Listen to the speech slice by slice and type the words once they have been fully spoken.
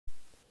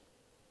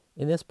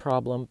In this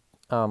problem,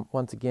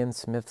 once again,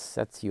 Smith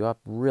sets you up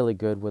really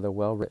good with a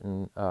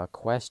well-written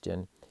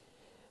question.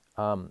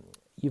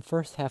 You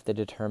first have to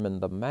determine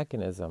the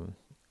mechanism,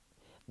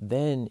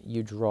 then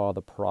you draw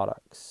the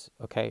products.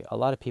 Okay, a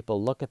lot of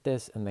people look at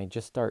this and they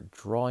just start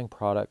drawing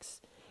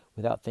products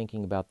without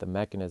thinking about the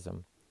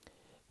mechanism.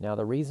 Now,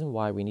 the reason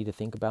why we need to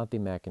think about the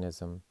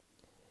mechanism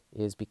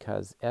is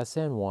because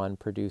SN1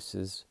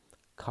 produces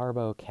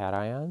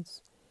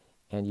carbocations,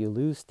 and you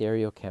lose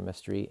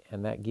stereochemistry,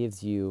 and that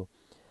gives you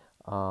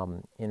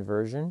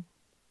inversion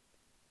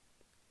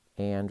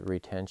and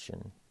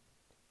retention,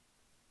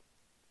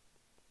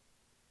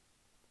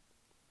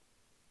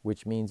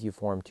 which means you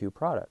form two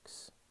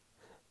products.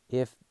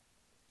 If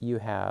you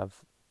have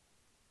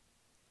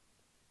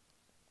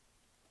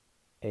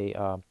a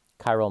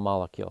chiral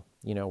molecule,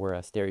 you know, we're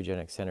a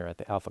stereogenic center at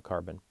the alpha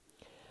carbon.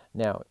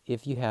 Now,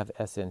 if you have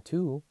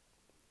SN2,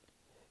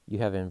 you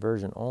have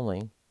inversion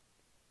only.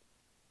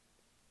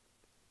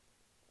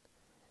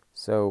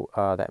 So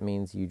that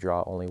means you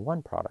draw only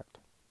one product.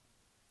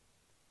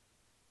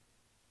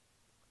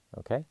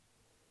 Okay?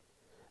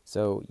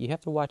 So you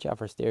have to watch out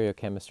for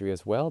stereochemistry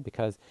as well,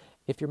 because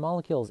if your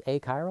molecule is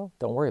achiral,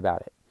 don't worry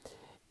about it.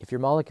 If your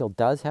molecule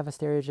does have a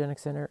stereogenic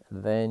center,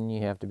 then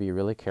you have to be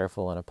really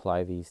careful and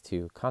apply these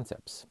two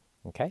concepts.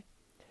 Okay?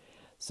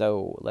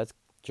 So let's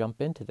jump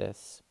into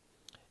this.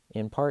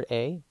 In part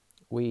A,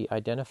 we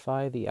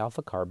identify the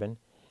alpha carbon,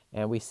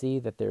 and we see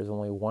that there's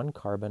only one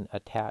carbon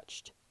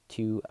attached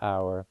to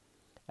our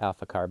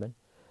alpha carbon.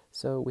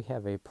 So we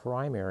have a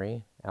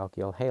primary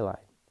alkyl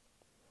halide.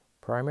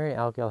 Primary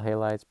alkyl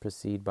halides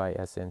proceed by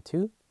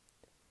SN2,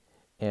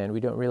 and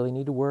we don't really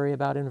need to worry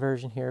about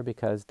inversion here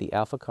because the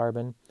alpha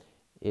carbon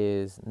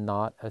is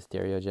not a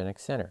stereogenic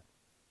center.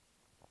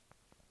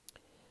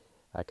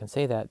 I can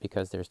say that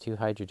because there's two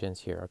hydrogens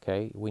here,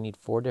 okay? We need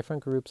 4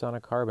 different groups on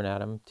a carbon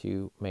atom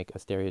to make a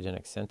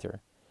stereogenic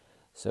center.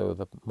 So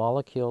the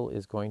molecule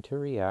is going to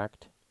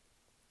react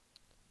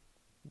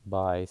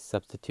by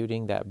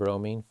substituting that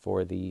bromine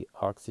for the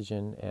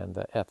oxygen and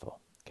the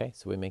ethyl. Okay,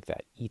 so we make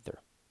that ether.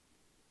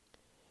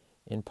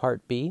 In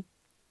part B,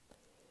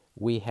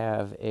 we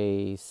have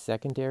a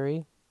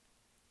secondary,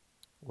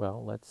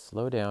 well, let's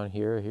slow down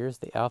here. Here's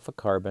the alpha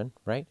carbon,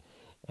 right?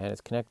 And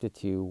it's connected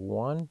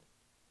to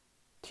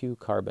 2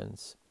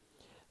 carbons.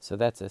 So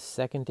that's a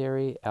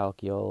secondary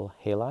alkyl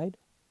halide.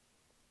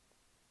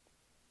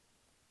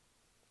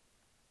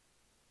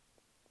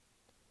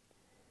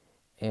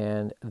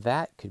 And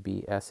that could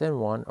be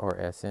SN1 or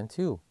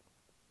SN2.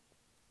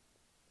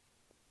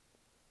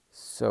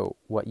 So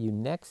what you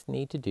next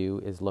need to do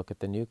is look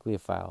at the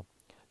nucleophile.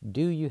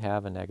 Do you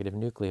have a negative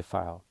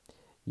nucleophile?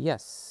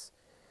 Yes.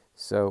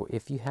 So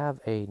if you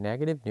have a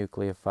negative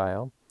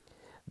nucleophile,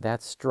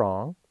 that's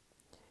strong,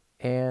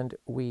 and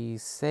we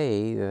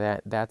say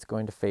that that's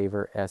going to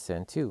favor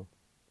SN2.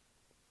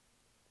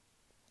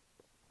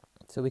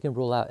 So we can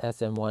rule out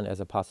SN1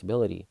 as a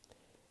possibility.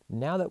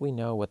 Now that we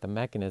know what the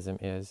mechanism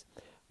is,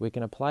 we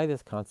can apply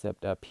this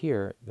concept up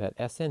here that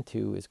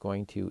SN2 is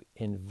going to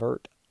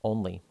invert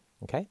only.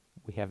 Okay?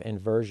 We have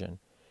inversion.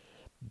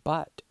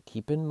 But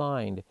keep in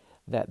mind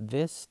that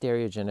this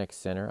stereogenic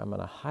center, I'm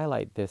going to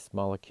highlight this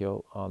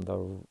molecule on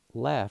the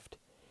left,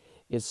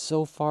 is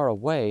so far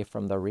away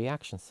from the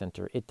reaction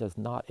center, it does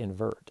not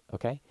invert.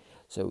 Okay?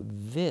 So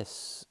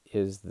this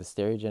is the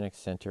stereogenic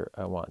center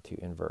I want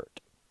to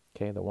invert.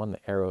 Okay? The one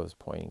the arrow is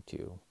pointing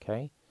to.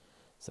 Okay?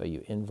 So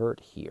you invert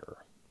here.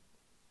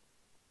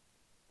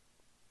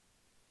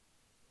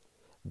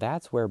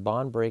 That's where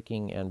bond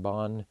breaking and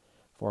bond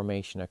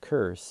formation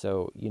occurs.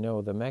 So you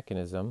know the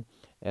mechanism.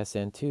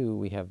 SN2,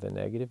 we have the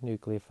negative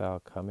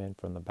nucleophile come in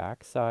from the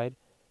back side,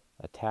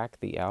 attack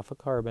the alpha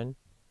carbon,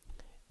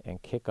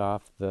 and kick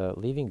off the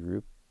leaving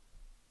group.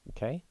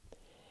 Okay?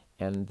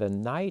 And the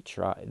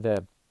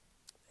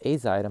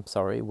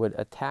azide, would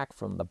attack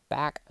from the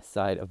back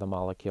side of the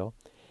molecule,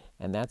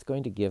 and that's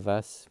going to give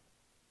us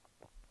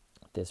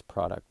this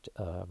product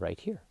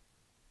right here.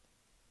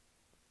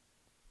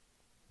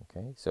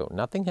 Okay, so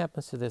nothing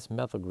happens to this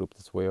methyl group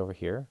that's way over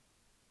here.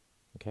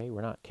 Okay,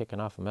 we're not kicking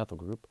off a methyl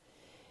group.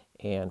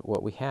 And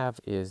what we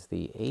have is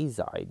the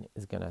azide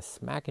is going to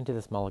smack into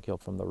this molecule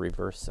from the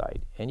reverse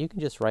side. And you can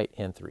just write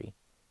N3.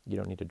 You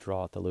don't need to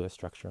draw out the Lewis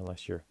structure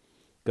unless you're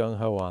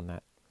gung-ho on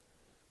that.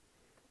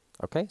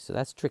 Okay, so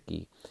that's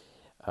tricky.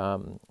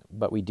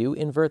 But we do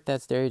invert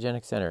that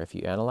stereogenic center. If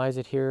you analyze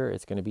it here,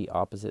 it's going to be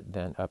opposite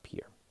than up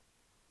here.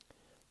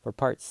 For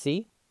part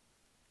C,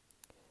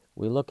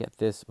 we look at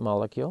this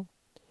molecule.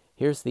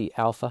 Here's the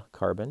alpha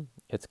carbon.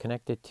 It's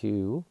connected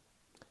to,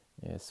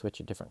 switch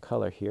a different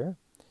color here.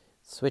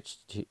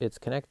 It's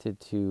connected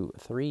to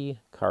 3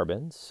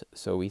 carbons,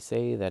 so we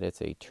say that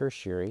it's a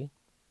tertiary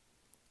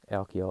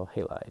alkyl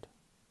halide.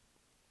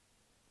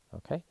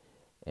 Okay,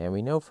 and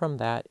we know from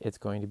that it's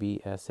going to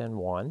be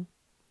SN1.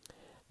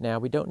 Now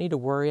we don't need to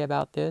worry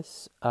about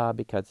this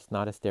because it's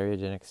not a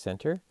stereogenic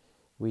center.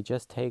 We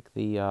just take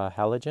the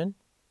halogen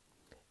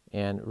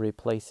and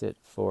replace it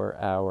for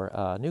our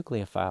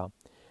nucleophile.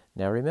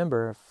 Now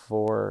remember,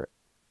 for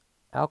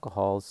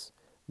alcohols,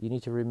 you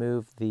need to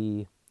remove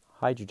the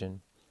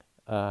hydrogen.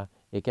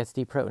 It gets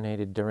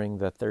deprotonated during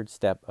the third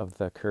step of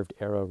the curved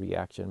arrow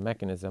reaction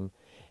mechanism,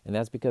 and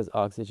that's because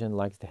oxygen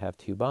likes to have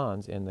two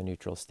bonds in the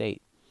neutral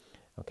state.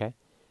 Okay,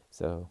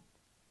 so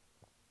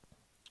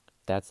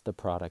that's the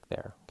product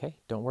there. Okay,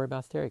 don't worry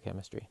about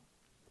stereochemistry.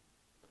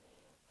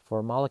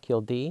 For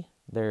molecule D,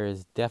 there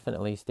is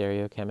definitely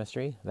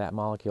stereochemistry. That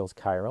molecule is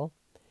chiral.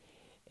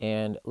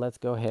 And let's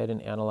go ahead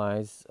and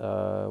analyze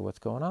what's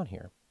going on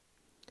here.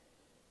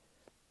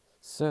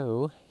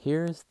 So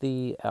here's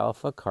the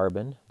alpha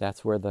carbon.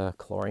 That's where the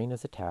chlorine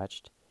is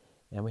attached.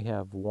 And we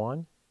have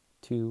 1,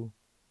 2,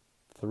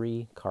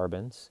 3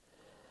 carbons.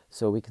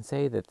 So we can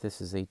say that this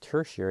is a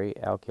tertiary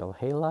alkyl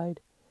halide,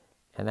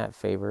 and that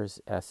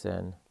favors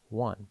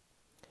SN1.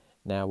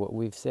 Now what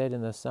we've said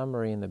in the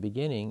summary in the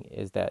beginning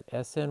is that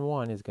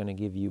SN1 is going to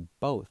give you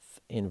both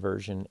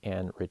inversion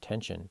and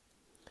retention.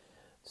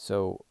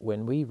 So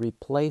when we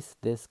replace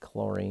this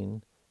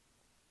chlorine,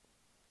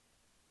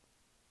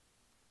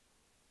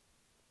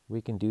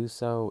 we can do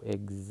so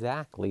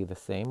exactly the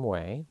same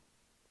way.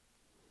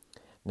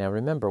 Now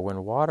remember,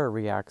 when water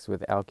reacts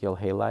with alkyl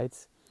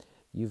halides,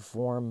 you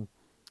form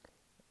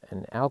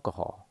an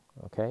alcohol,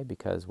 okay?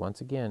 Because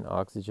once again,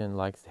 oxygen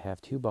likes to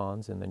have two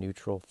bonds in the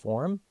neutral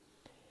form,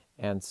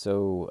 and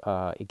so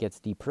it gets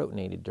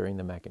deprotonated during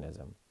the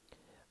mechanism.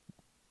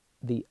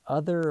 The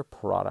other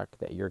product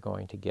that you're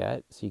going to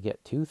get, so you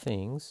get two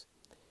things,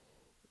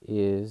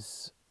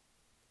 is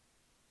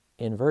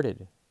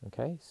inverted.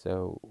 Okay,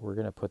 so we're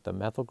going to put the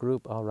methyl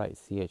group. I'll write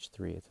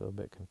CH3. It's a little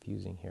bit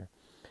confusing here.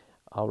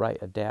 I'll write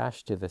a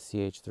dash to the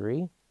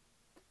CH3.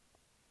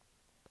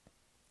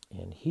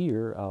 And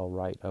here I'll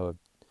write a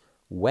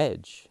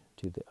wedge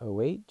to the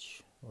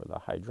OH, or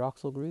the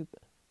hydroxyl group.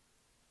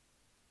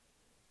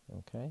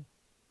 Okay.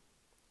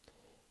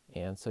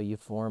 And so you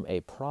form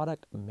a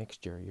product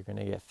mixture. You're going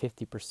to get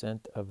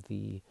 50% of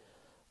the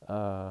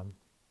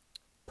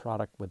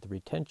product with the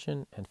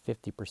retention and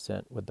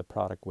 50% with the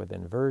product with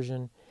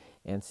inversion.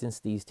 And since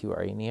these two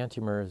are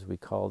enantiomers, we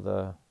call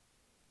the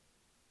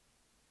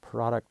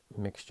product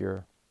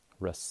mixture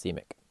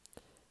racemic.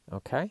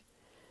 Okay?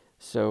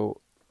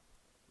 So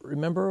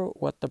remember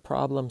what the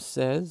problem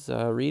says.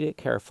 Read it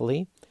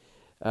carefully.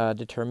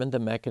 Determine the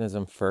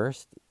mechanism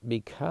first,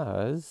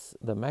 because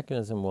the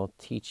mechanism will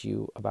teach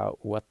you about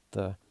what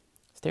the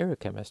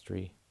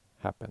stereochemistry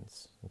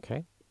happens.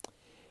 Okay?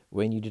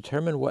 When you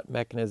determine what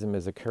mechanism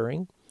is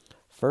occurring,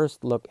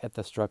 first look at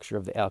the structure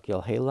of the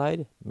alkyl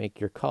halide, make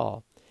your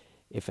call.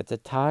 If it's a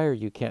tire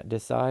you can't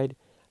decide,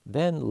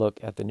 then look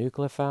at the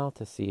nucleophile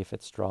to see if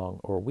it's strong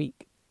or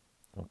weak.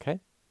 Okay?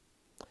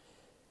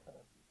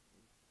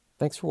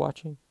 Thanks for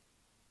watching.